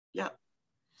Yeah.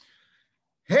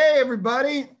 Hey,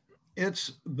 everybody.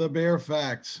 It's the Bear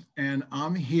Facts, and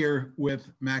I'm here with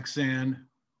Maxayn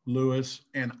Lewis,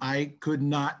 and I could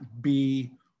not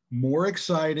be more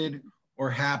excited or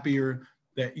happier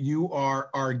that you are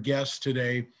our guest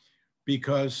today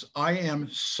because I am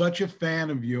such a fan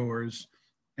of yours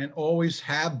and always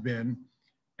have been.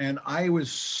 And I was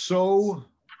so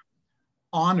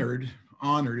honored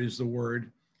is the word,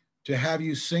 to have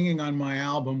you singing on my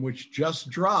album, which just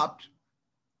dropped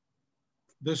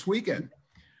this weekend.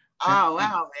 And Oh,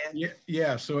 wow, man.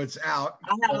 yeah, so it's out.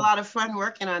 I had a lot of fun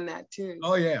working on that too.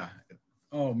 Oh yeah.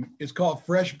 Oh, it's called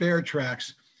Fresh Bear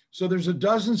Tracks. So there's a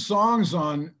dozen songs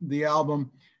on the album.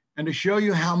 And to show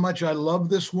you how much I love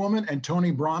this woman, and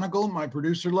Tony Bronigal, my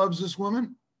producer, loves this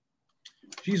woman,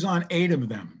 she's on 8 of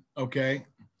them, okay?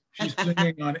 She's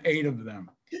singing on 8 of them.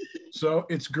 So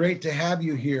it's great to have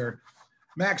you here.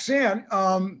 Maxayn,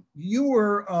 you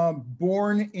were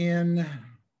born in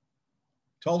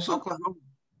Tulsa? Oklahoma.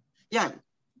 Yeah.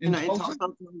 In Tulsa,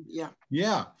 Oklahoma. Yeah.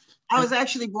 Yeah. I was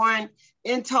actually born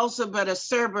in Tulsa, but a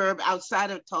suburb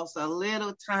outside of Tulsa, a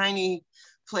little tiny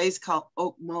place called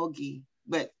Okmulgee,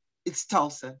 but it's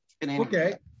Tulsa.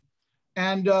 Okay.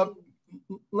 And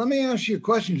let me ask you a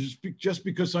question, just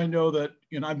because I know that,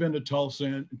 I've been to Tulsa,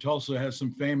 and Tulsa has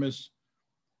some famous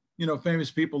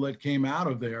people that came out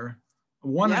of there.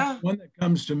 One that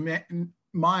comes to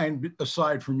mind,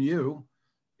 aside from you,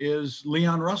 is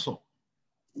Leon Russell.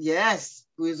 Yes,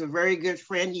 who is a very good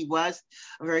friend. He was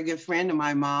a very good friend of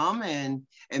my mom and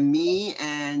me,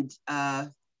 and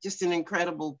just an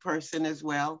incredible person as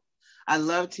well. I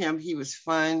loved him. He was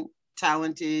fun,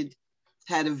 talented,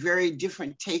 had a very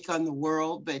different take on the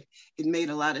world, but it made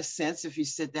a lot of sense if you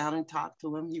sit down and talk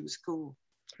to him. He was cool.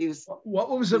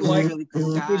 What was it like? Really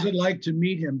cool what was it like to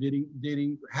meet him? Did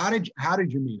he? How did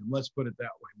you meet him? Let's put it that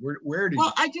way. Where did?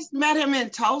 Well, I just met him in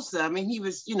Tulsa. I mean, he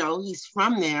was, he's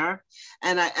from there,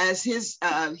 and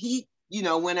he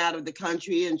went out of the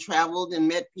country and traveled and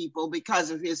met people because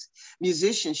of his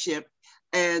musicianship,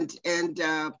 and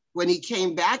when he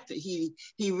came back, he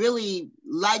really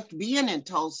liked being in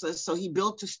Tulsa, so he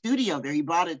built a studio there. He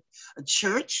bought a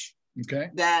church.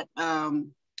 Okay. That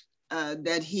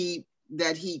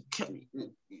he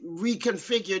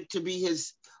reconfigured to be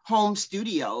his home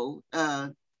studio,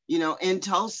 in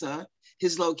Tulsa,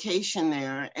 his location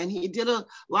there. And he did a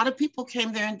lot of people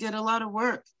came there and did a lot of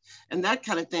work and that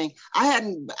kind of thing.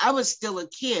 I was still a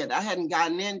kid. I hadn't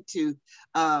gotten into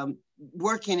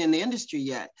working in the industry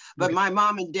yet, but my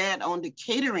mom and dad owned a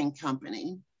catering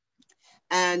company.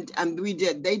 And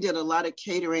they did a lot of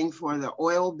catering for the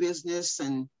oil business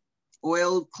and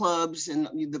oil clubs and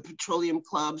the petroleum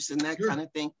clubs and that kind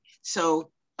of thing.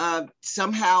 So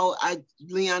somehow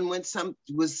Leon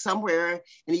was somewhere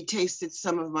and he tasted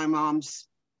some of my mom's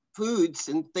foods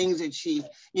and things that she,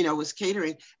 was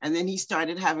catering. And then he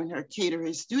started having her cater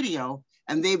his studio,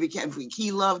 and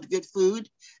he loved good food.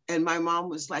 And my mom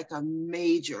was like a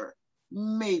major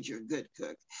good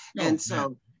cook. And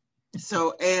so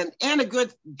and a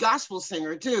good gospel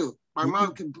singer too. My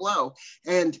mom could blow.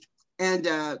 And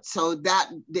so that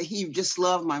he just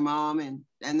loved my mom,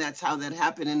 and that's how that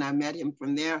happened. And I met him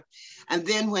from there. And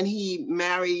then when he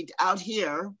married out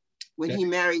here, he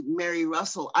married Mary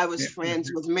Russell, I was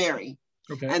friends with Mary.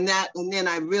 Okay. And then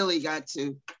I really got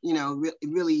to,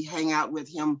 really hang out with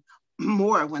him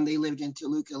more when they lived in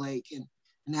Toluca Lake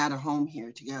and had a home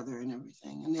here together and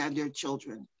everything, and had their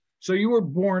children. So you were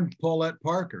born Paulette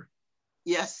Parker.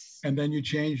 Yes. And then you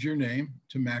changed your name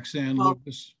to Maxayn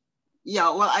Lewis.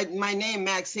 Yeah, well, my name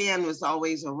Maxayn was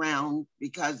always around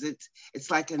because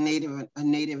it's like a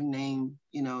native name,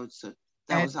 So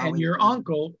that was always. And your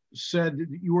uncle said that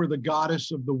you were the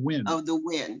goddess of the wind. Of the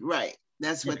wind, right?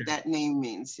 That's what that name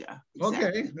means. Yeah.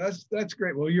 Exactly. Okay, that's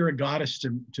great. Well, you're a goddess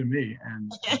to me,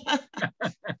 and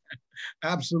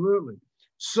absolutely.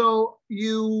 So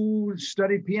you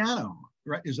studied piano,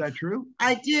 right? Is that true?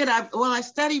 I did. I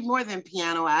studied more than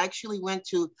piano. I actually went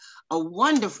to a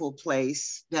wonderful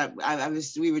place that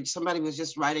somebody was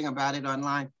just writing about it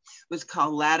online. It was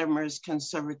called Latimer's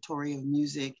Conservatory of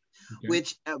Music,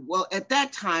 which, at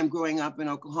that time growing up in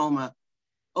Oklahoma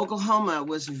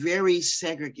was very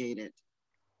segregated.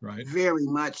 Right. Very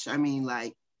much. I mean,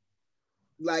 like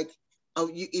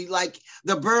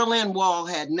the Berlin Wall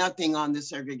had nothing on the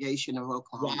segregation of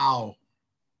Oklahoma.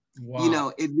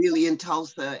 Wow. It really in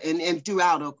Tulsa and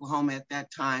throughout Oklahoma at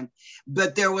that time,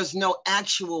 but there was no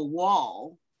actual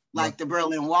wall like the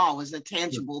Berlin Wall was a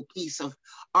tangible piece of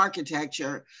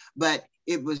architecture, but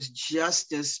it was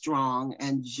just as strong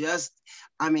and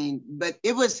but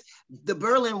the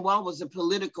Berlin Wall was a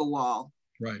political wall.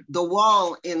 Right. The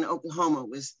wall in Oklahoma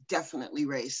was definitely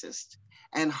racist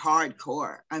and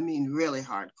hardcore. I mean, really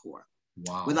hardcore.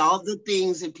 Wow. With all the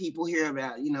things that people hear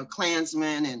about, you know,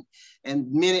 Klansmen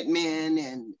and Minutemen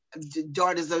and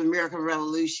Daughters of the American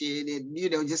Revolution and, you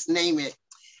know, just name it.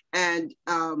 And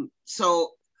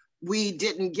so we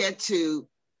didn't get to,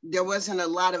 there wasn't a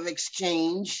lot of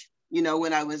exchange, you know,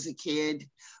 when I was a kid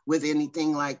with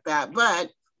anything like that.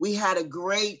 But we had a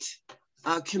great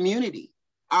community.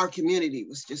 Our community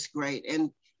was just great. And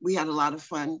we had a lot of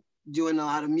fun doing a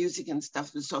lot of music and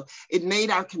stuff. And so it made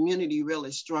our community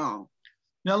really strong.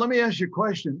 Now, let me ask you a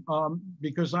question,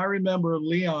 because I remember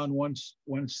Leon once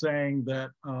saying that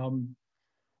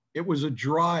it was a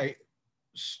dry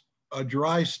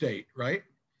state, right?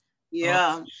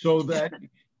 Yeah. So that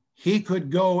he could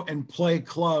go and play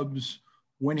clubs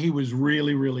when he was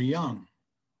really, really young.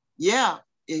 Yeah.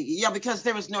 Yeah, because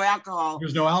there was no alcohol.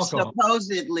 There's no alcohol.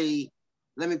 Supposedly,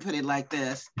 let me put it like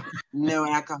this, no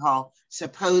alcohol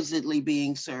supposedly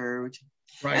being served.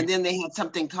 Right. And then they had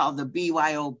something called the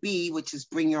BYOB, which is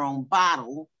bring your own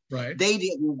bottle. Right. They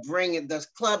didn't bring it, the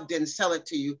club didn't sell it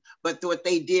to you, but what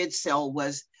they did sell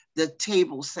was the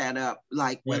table set up,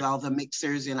 like with all the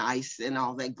mixers and ice and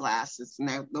all that glasses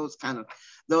and those kind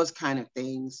of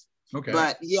things. Okay.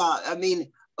 But yeah, I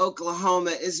mean,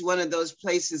 Oklahoma is one of those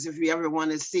places, if you ever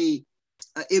want to see,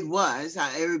 it was,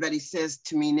 everybody says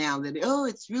to me now that, oh,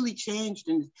 it's really changed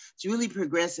and it's really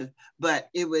progressive, but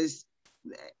it was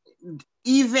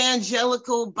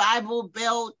evangelical Bible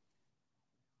Belt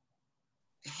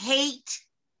hate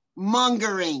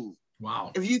mongering.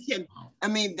 Wow. If you can, I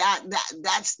mean,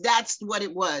 that's what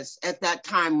it was at that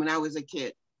time when I was a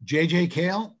kid. J.J.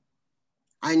 Cale?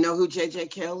 I know who J.J.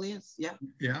 Cale is. Yeah.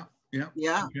 Yeah. Yeah.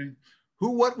 Yeah. Okay.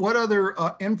 What other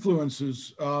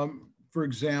influences? For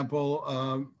example,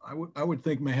 I would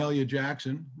think Mahalia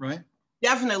Jackson, right?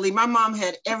 Definitely. My mom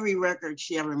had every record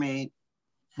she ever made.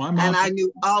 My mom, and I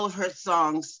knew all of her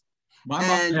songs. My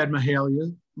mom had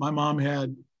Mahalia. My mom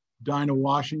had Dinah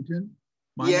Washington.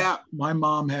 My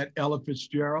mom had Ella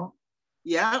Fitzgerald.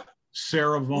 Yeah.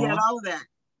 Sarah Vaughan. We had all of that.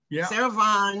 Yeah. Sarah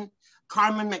Vaughan,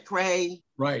 Carmen McRae.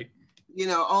 Right. You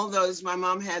know, all those, my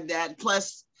mom had that,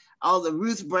 plus all the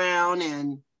Ruth Brown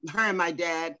and her and my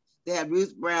dad, they had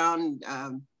Ruth Brown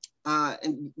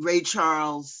and Ray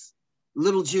Charles,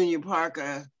 Little Junior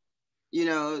Parker, you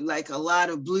know, like a lot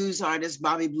of blues artists,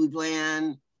 Bobby Blue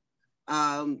Bland,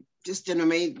 just an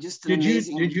amazing. Did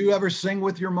you ever sing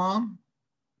with your mom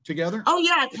together? Oh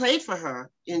yeah, I played for her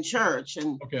in church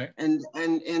and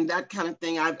that kind of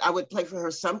thing. I would play for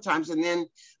her sometimes, and then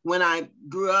when I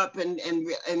grew up and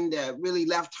really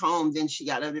left home, then she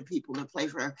got other people to play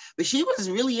for her. But she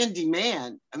was really in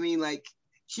demand. I mean, like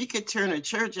she could turn a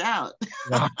church out.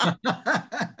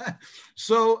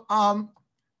 So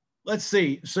let's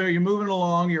see. So you're moving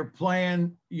along. You're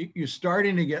playing. You're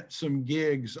starting to get some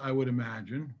gigs, I would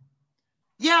imagine.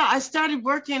 Yeah, I started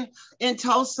working in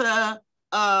Tulsa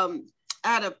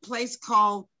at a place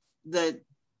called the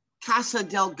Casa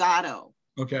Delgado.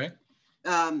 Okay.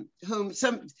 Who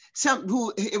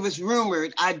it was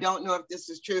rumored, I don't know if this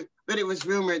is true, but it was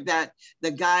rumored that the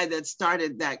guy that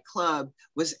started that club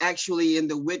was actually in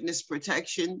the witness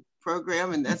protection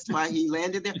program, and that's why he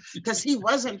landed there, because he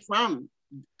wasn't from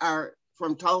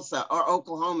Tulsa or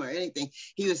Oklahoma or anything.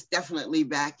 He was definitely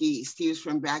back east. He was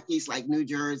from back east, like New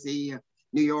Jersey or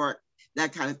New York,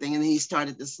 that kind of thing. And then he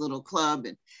started this little club,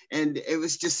 and it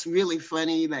was just really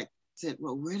funny. Like, I said,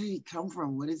 well, where did he come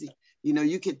from? What is he? You know,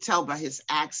 you could tell by his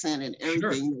accent and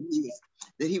everything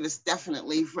that he was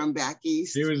definitely from back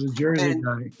east. He was a Jersey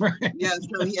guy. Yeah,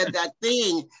 so he had that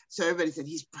thing. So everybody said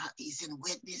he's in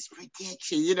witness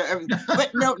protection. You know,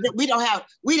 but no, we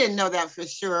didn't know that for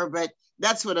sure. But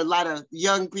that's what a lot of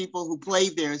young people who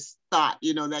played there thought.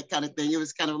 You know, that kind of thing. It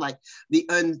was kind of like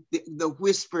the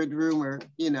whispered rumor.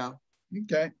 You know.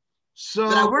 Okay. So.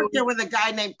 But I worked there with a guy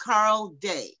named Carl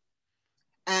Day.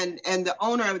 And the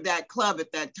owner of that club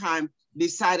at that time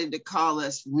decided to call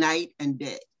us Night and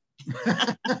Day.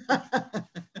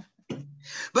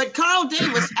 But Carl Day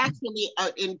was actually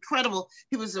incredible.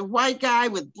 He was a white guy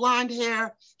with blonde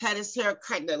hair, had his hair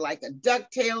cut like a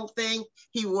ducktail thing.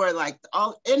 He wore like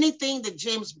anything that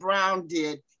James Brown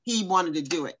did, he wanted to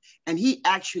do it. And he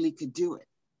actually could do it.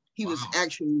 He was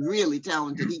actually really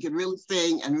talented. He could really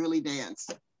sing and really dance.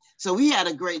 So we had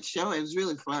a great show. It was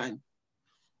really fun.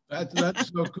 That's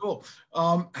so cool.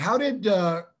 How did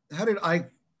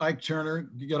Ike Turner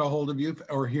get a hold of you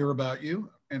or hear about you?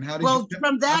 And how did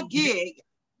from that gig,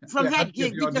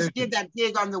 we just did that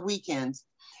gig on the weekends.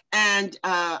 And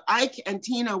Ike and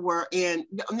Tina were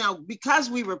because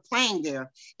we were playing there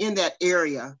in that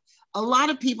area, a lot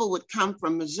of people would come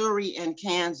from Missouri and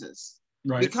Kansas,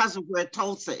 right, because of where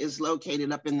Tulsa is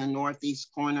located up in the northeast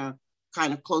corner,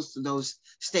 kind of close to those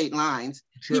state lines.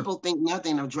 Sure. People think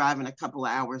nothing of driving a couple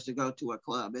of hours to go to a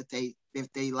club if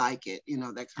they like it, you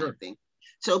know, that kind of thing.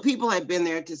 So people had been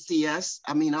there to see us.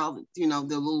 I mean, all, you know,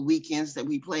 the little weekends that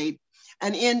we played.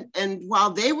 And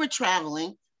while they were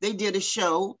traveling, they did a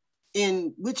show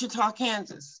in Wichita,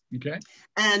 Kansas. Okay.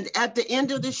 And at the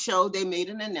end of the show, they made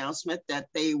an announcement that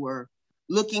they were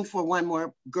looking for one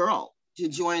more girl to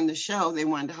join the show. They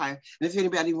wanted to hire. And if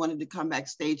anybody wanted to come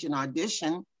backstage and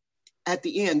audition at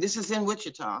the end, this is in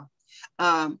Wichita,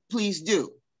 please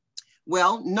do.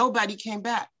 Well, nobody came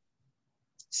back.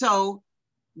 So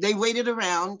they waited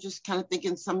around, just kind of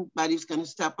thinking somebody's going to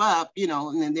step up, you know,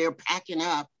 and then they're packing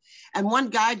up. And one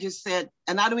guy just said,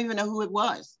 and I don't even know who it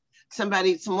was.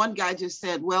 One guy just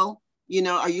said, well, you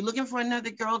know, are you looking for another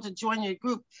girl to join your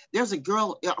group? There's a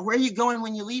girl, where are you going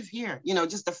when you leave here? You know,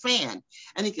 just a fan.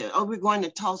 And he goes, oh, we're going to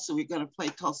Tulsa. We're going to play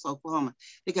Tulsa, Oklahoma.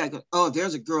 The guy goes, oh,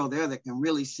 there's a girl there that can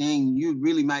really sing. You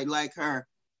really might like her.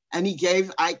 And he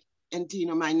gave Ike and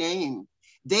Tina my name.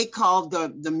 They called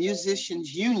the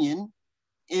musicians union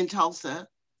in Tulsa,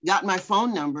 got my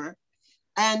phone number,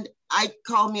 and Ike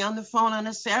called me on the phone on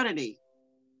a Saturday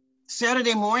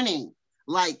morning,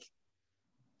 like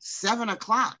 7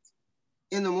 o'clock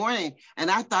in the morning. And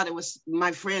I thought it was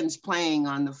my friends playing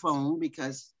on the phone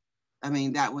because, I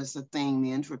mean, that was a thing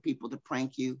then for people to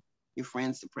prank you, your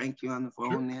friends to prank you on the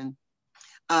phone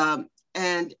then.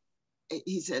 And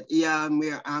he said, yeah,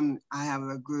 I have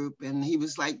a group. And he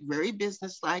was like very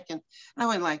businesslike. And I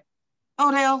went like,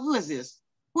 oh, hell, who is this?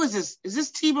 Who is this? Is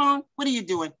this T-Bone? What are you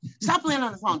doing? Stop playing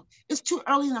on the phone. It's too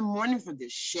early in the morning for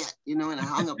this shit, you know, and I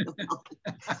hung up the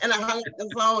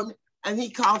phone. And he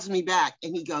calls me back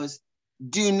and he goes,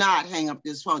 do not hang up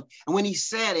this phone. And when he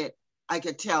said it, I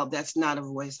could tell that's not a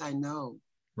voice I know.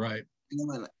 Right. And I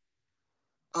went like,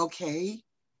 okay.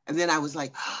 And then I was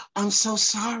like, I'm so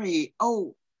sorry.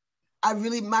 Oh,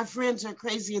 my friends are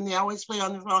crazy and they always play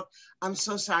on the phone. I'm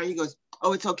so sorry. He goes,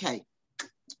 oh, it's okay.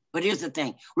 But here's the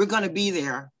thing, we're going to be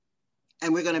there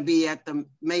and we're going to be at the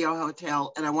Mayo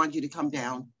Hotel and I want you to come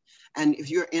down. And if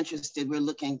you're interested,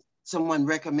 someone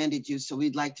recommended you, so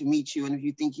we'd like to meet you. And if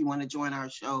you think you want to join our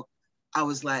show, I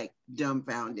was like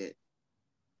dumbfounded.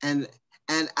 And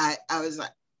I was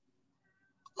like,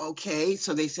 okay.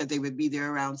 So they said they would be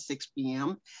there around 6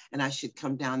 p.m. and I should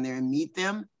come down there and meet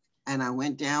them. And I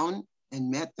went down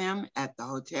and met them at the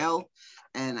hotel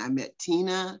and I met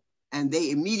Tina. And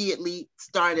they immediately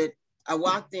started, I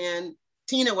walked in,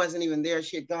 Tina wasn't even there.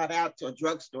 She had gone out to a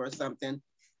drugstore or something.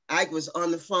 Ike was on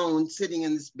the phone sitting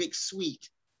in this big suite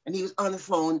and he was on the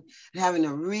phone having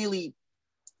a really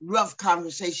rough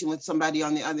conversation with somebody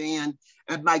on the other end.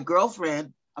 And my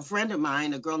girlfriend, a friend of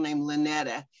mine, a girl named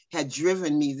Lynetta, had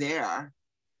driven me there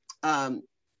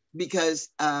because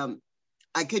I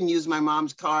couldn't use my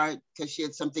mom's car because she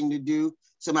had something to do.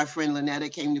 So my friend Lynetta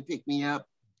came to pick me up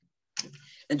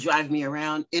and drive me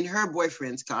around in her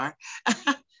boyfriend's car.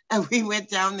 And we went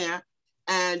down there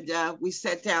and we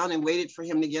sat down and waited for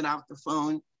him to get off the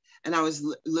phone. And I was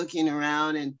looking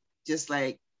around and just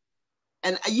like,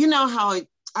 and you know how,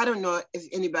 I don't know if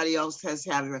anybody else has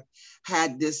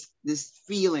had this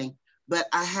feeling, but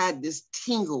I had this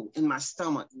tingle in my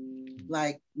stomach,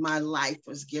 like my life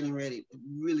was getting ready to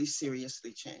really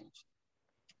seriously change.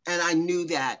 And I knew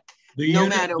that the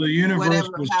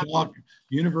universe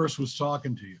was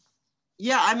talking to you.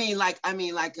 Yeah, I mean, like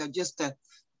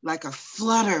a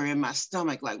flutter in my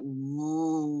stomach, like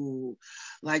whoa,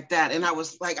 like that. And I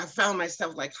was like, I found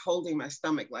myself like holding my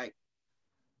stomach, like,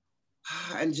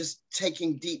 and just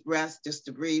taking deep breaths just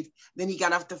to breathe. Then he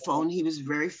got off the phone. He was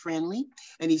very friendly,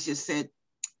 and he just said,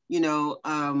 you know,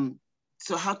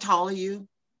 so how tall are you?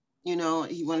 You know,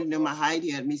 he wanted to know my height.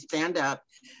 He had me stand up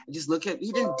and just look at,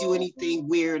 he didn't do anything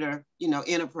weird or, you know,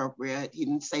 inappropriate. He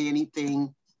didn't say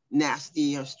anything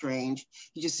nasty or strange.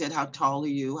 He just said, how tall are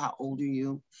you? How old are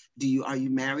you? Are you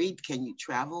married? Can you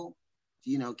travel?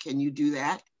 You know, can you do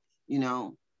that? You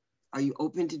know, are you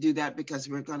open to do that? Because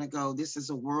we're going to go, this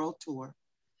is a world tour.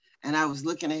 And I was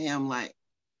looking at him like,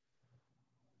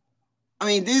 I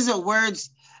mean, these are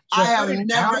words I have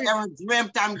never ever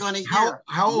dreamt I'm going to hear.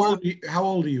 How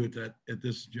old are you at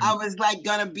this juncture? I was like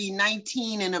going to be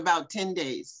 19 in about 10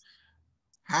 days.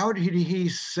 How did he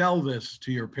sell this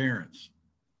to your parents?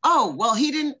 Oh, well,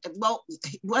 he didn't. Well,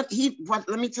 let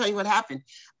me tell you what happened.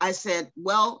 I said,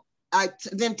 well,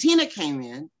 then Tina came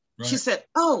in. Right. She said,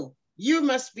 oh, you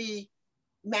must be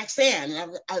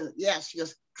Maxayn. Yeah, she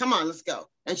goes, come on, let's go.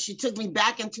 And she took me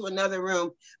back into another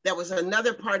room that was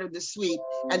another part of the suite.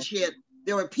 And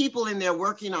there were people in there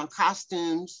working on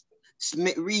costumes.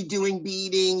 redoing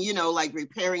beading, you know, like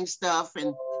repairing stuff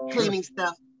and cleaning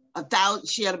stuff.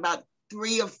 She had about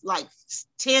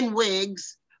 10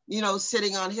 wigs, you know,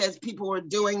 sitting on heads. People were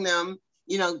doing them,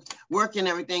 you know, working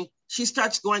everything. She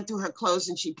starts going through her clothes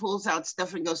and she pulls out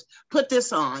stuff and goes, put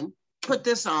this on.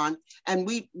 And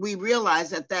we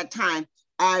realized at that time,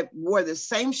 I wore the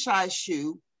same size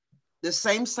shoe, the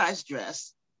same size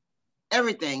dress,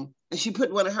 everything. And she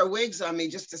put one of her wigs on me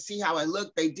just to see how I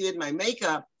looked. They did my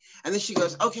makeup. And then she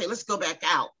goes, okay, let's go back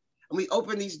out. And we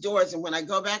open these doors. And when I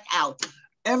go back out,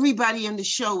 everybody in the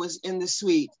show was in the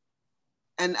suite.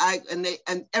 And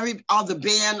all the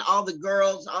band, all the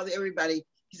girls, everybody.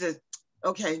 He says,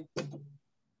 okay,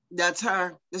 that's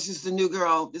her. This is the new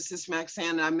girl. This is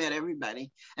Maxayn. And I met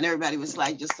everybody. And everybody was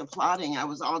like just applauding. I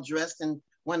was all dressed in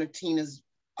one of Tina's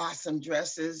awesome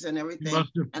dresses and everything.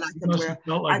 And I could wear,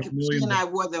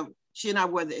 she and I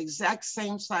wore the exact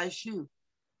same size shoe.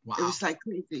 Wow. It was like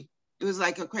crazy. It was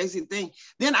like a crazy thing.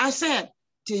 Then I said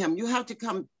to him, you have to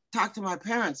come talk to my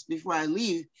parents before I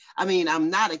leave. I mean, I'm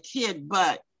not a kid,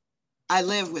 but I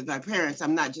live with my parents.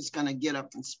 I'm not just gonna get up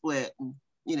and split, and,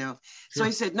 you know. Sure. So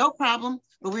he said, no problem,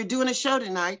 but we're doing a show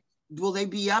tonight. Will they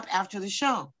be up after the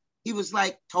show? He was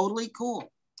like, totally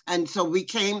cool. And so we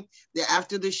came there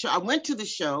after the show. I went to the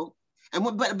show,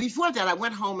 but before that, I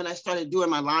went home and I started doing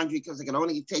my laundry because I could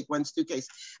only take one suitcase.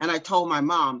 And I told my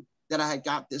mom that I had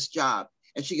got this job.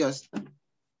 And she goes,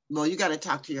 well, you got to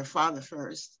talk to your father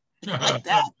first. Like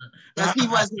that, because he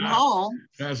wasn't home.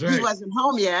 That's right. He wasn't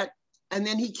home yet. And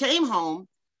then he came home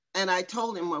and I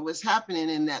told him what was happening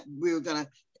and that we were and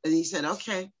he said,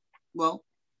 okay, well,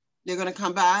 they're going to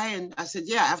come by. And I said,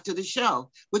 yeah, after the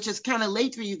show, which is kind of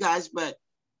late for you guys, but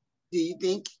do you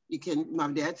think you can?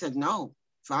 My dad said, no,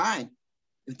 fine.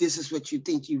 If this is what you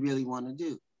think you really want to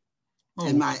do. Oh.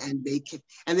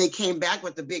 And they came back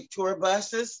with the big tour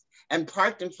buses and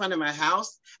parked in front of my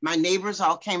house. My neighbors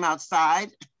all came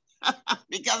outside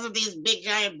because of these big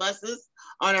giant buses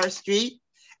on our street.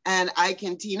 And Ike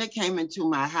and Tina came into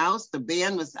my house. The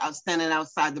band was standing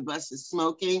outside the buses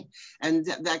smoking and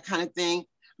that kind of thing.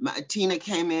 Tina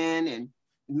came in and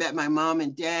met my mom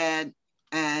and dad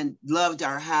and loved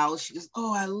our house. She goes,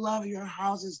 oh, I love your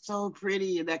house. It's so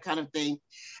pretty and that kind of thing.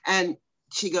 And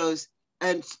she goes,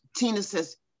 and Tina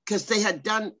says, because they had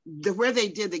done, where they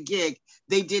did the gig,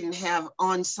 they didn't have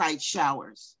on-site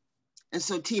showers. And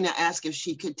so Tina asked if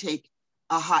she could take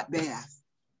a hot bath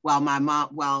while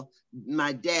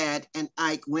my dad and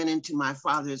Ike went into my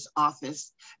father's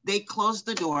office. They closed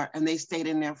the door and they stayed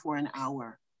in there for an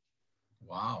hour.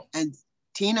 Wow. And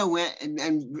Tina went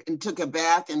and took a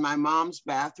bath in my mom's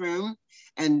bathroom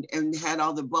and had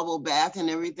all the bubble bath and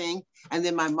everything. And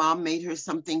then my mom made her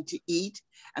something to eat.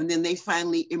 And then they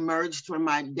finally emerged from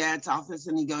my dad's office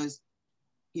and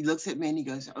he looks at me and he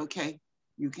goes, okay,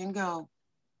 you can go.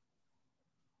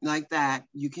 Like that,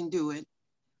 you can do it.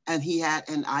 And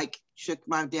Ike shook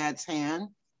my dad's hand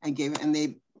and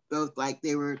they both like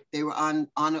they were on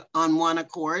one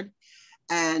accord.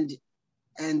 And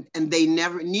they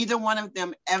neither one of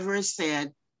them ever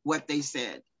said what they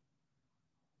said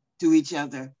to each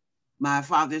other. My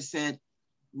father said,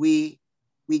 we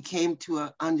came to an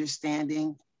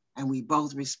understanding and we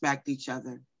both respect each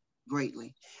other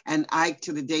greatly. And Ike,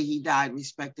 to the day he died,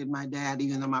 respected my dad,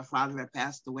 even though my father had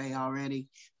passed away already.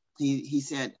 He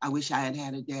said, I wish I had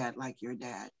had a dad like your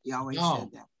dad. He always said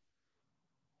that.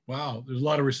 Wow, there's a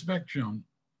lot of respect shown.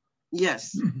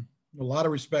 Yes. A lot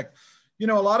of respect. You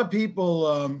know, a lot of people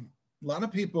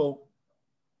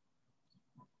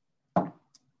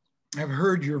have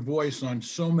heard your voice on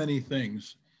so many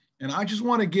things. And I just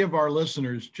want to give our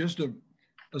listeners just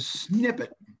a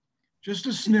snippet,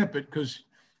 because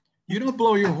you don't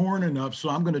blow your horn enough. So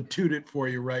I'm going to toot it for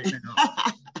you right now.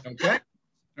 Okay.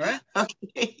 All right.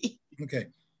 Okay. Okay.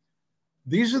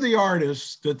 These are the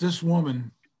artists that this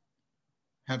woman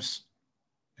has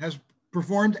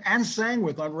performed and sang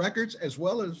with on records as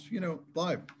well as,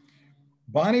 live.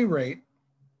 Bonnie Raitt,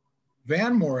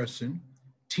 Van Morrison,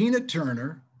 Tina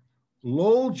Turner,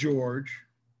 Lowell George,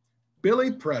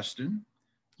 Billy Preston,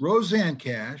 Roseanne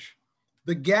Cash,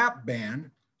 The Gap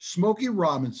Band, Smokey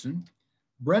Robinson,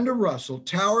 Brenda Russell,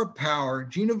 Tower Power,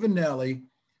 Gina Vanelli,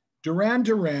 Duran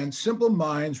Duran, Simple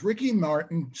Minds, Ricky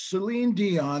Martin, Celine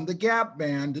Dion, The Gap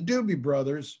Band, the Doobie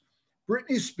Brothers,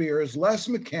 Britney Spears, Les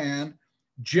McCann,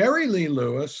 Jerry Lee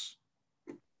Lewis,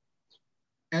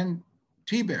 and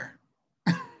T-Bear.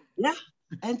 Yeah,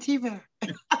 and T-Bear.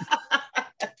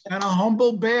 And a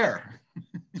humble bear.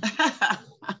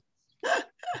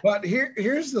 But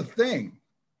here's the thing,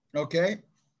 okay?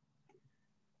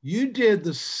 You did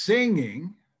the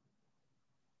singing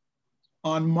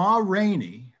on Ma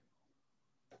Rainey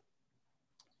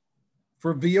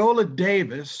For Viola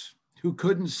Davis, who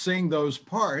couldn't sing those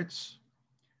parts,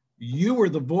 you were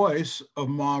the voice of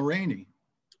Ma Rainey.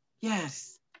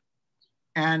 Yes.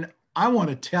 And I want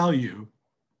to tell you,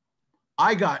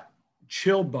 I got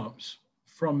chill bumps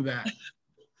from that.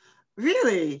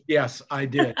 Really? Yes, I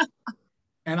did.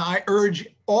 And I urge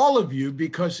all of you,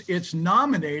 because it's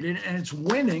nominated and it's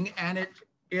winning, and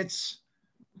it's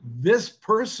this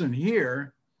person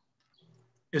here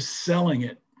is selling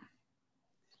it.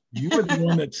 You are the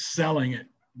one that's selling it,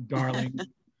 darling.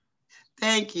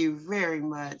 Thank you very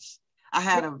much. I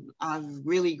had a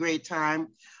really great time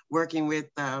working with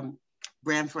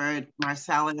Branford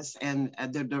Marsalis and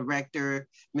the director,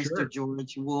 Mr. Sure.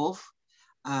 George Wolfe.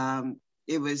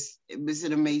 It was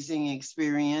an amazing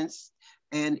experience,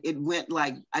 and it went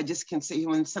like, I just can say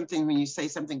when you say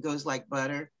something goes like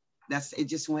butter, it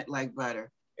just went like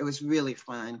butter. It was really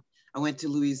fun. I went to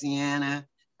Louisiana.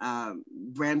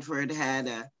 Branford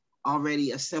had already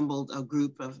assembled a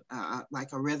group of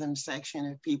like a rhythm section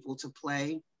of people to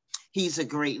play. He's a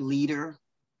great leader,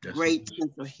 yes, great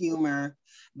sense of humor,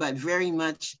 but very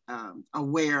much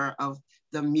aware of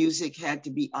the music had to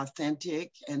be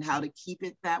authentic and how to keep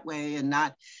it that way, and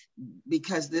not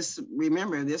because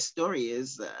remember, this story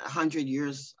is 100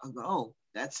 years ago.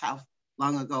 That's how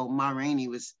long ago Ma Rainey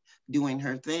was doing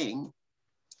her thing.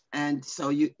 And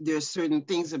so there's certain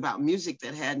things about music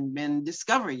that hadn't been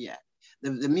discovered yet.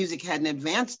 The music hadn't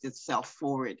advanced itself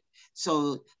forward.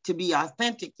 So to be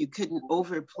authentic, you couldn't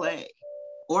overplay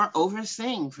or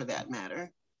oversing, for that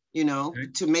matter, okay,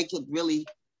 to make it really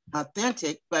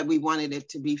authentic, but we wanted it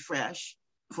to be fresh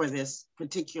for this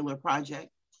particular project.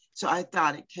 So I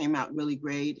thought it came out really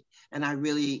great. And I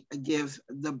really give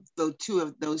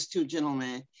those two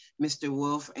gentlemen, Mr.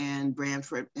 Wolfe and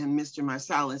Branford and Mr.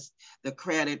 Marsalis, the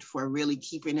credit for really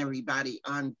keeping everybody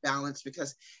on balance,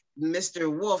 because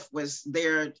Mr. Wolfe was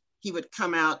there. He would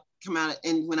come out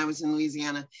and when I was in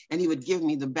Louisiana, and he would give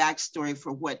me the backstory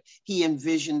for what he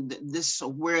envisioned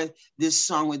where this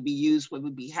song would be used, what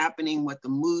would be happening, what the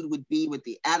mood would be, what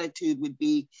the attitude would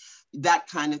be, that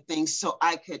kind of thing. So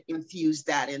I could infuse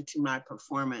that into my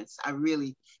performance.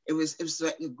 It was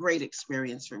a great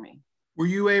experience for me. Were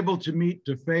you able to meet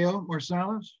DeFeo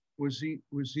Marsalis? Was he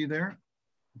there?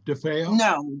 DeFeo?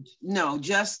 No,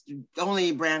 just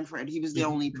only Branford. He was the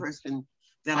only person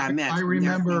that I met. I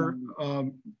remember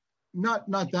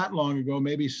not that long ago,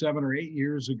 maybe 7 or 8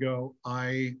 years ago,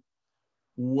 I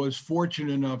was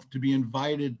fortunate enough to be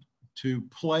invited to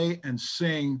play and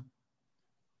sing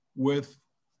with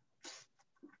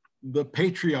the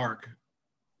patriarch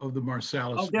of the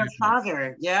Marsalis. Oh, their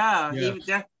father, yeah.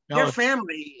 Yes. Their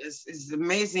family is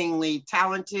amazingly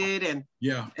talented and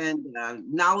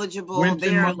knowledgeable.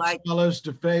 Wynton Marsalis,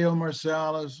 DeFeo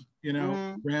Marsalis,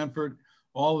 Branford,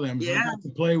 all of them. Yeah. I got to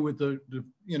play with the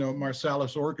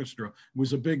Marsalis Orchestra. It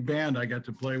was a big band. I got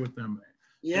to play with them.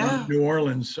 Yeah. In New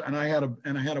Orleans, and I had a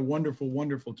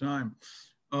wonderful time.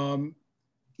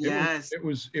 Yes.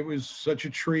 It was such a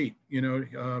treat,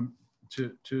 to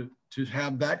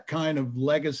have that kind of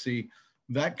legacy,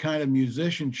 that kind of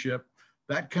musicianship,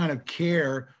 that kind of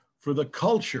care for the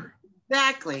culture.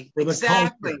 Exactly.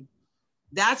 Culture.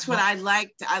 That's what I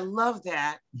liked. I love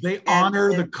that. They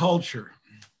honor the culture.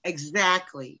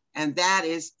 Exactly. And that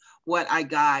is what I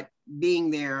got being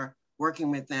there,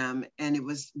 working with them. And it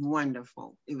was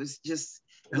wonderful. It was just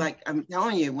like, I'm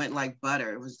telling you, it went like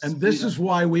butter. It was. And this beautiful. Is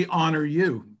why we honor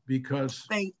you, because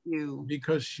thank you.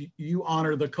 Because you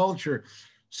honor the culture.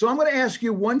 So I'm going to ask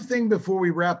you one thing before we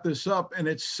wrap this up, and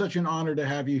it's such an honor to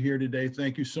have you here today.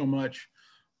 Thank you so much.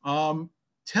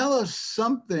 Tell us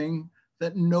something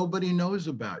that nobody knows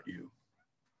about you.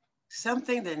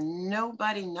 Something that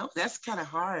nobody knows. That's kind of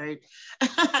hard.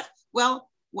 Well,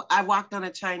 I walked on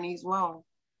a Chinese wall.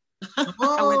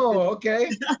 Oh, okay.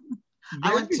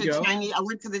 I went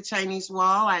to the Chinese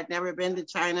wall. I'd never been to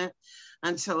China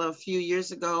until a few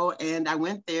years ago, and I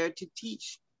went there to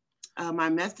teach my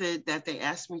method that they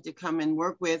asked me to come and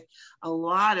work with a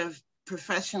lot of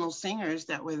professional singers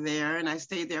that were there. And I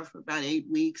stayed there for about 8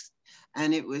 weeks.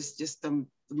 And it was just the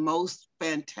most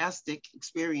fantastic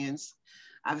experience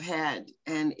I've had.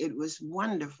 And it was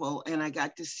wonderful. And I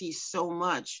got to see so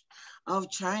much of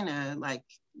China. Like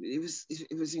it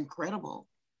was incredible.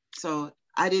 So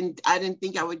I didn't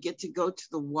think I would get to go to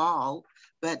the wall,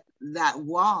 but that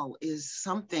wall is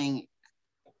something,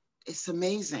 it's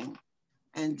amazing.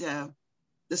 And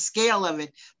the scale of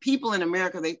it, people in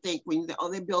America, they think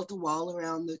they built a wall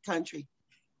around the country.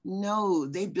 No,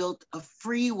 they built a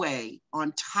freeway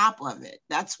on top of it.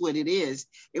 That's what it is.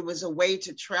 It was a way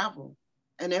to travel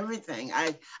and everything.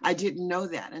 I didn't know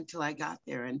that until I got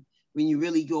there. And when you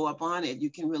really go up on it, you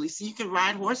can really see. You can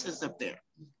ride horses up there.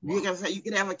 Wow. You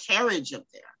can have a carriage up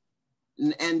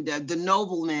there. And the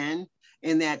noblemen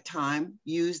in that time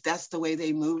that's the way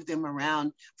they moved them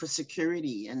around for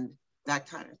security and that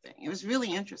kind of thing. It was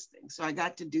really interesting. So I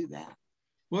got to do that.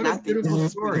 What a beautiful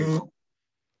story.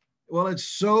 Well, it's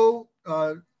so,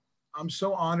 I'm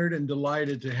so honored and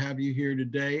delighted to have you here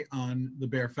today on The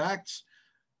Bare Facts.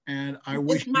 And I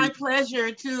wish it's my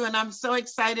pleasure too. And I'm so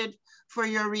excited for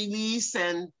your release.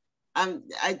 And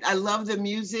I love the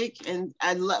music, and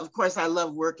of course, I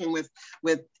love working with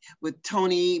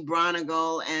Tony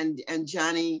Bronigal and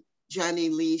Johnny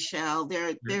Lee Shell.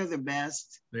 They're the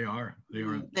best. They are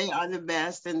the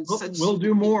best. And we'll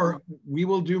do more. We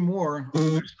will do more.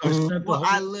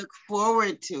 I look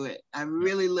forward to it. I'm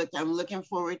looking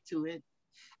forward to it,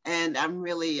 and I'm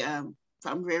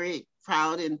very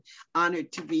proud and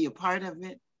honored to be a part of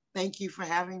it. Thank you for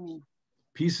having me.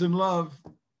 Peace and love.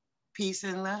 Peace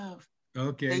and love.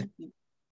 Okay. Thank you.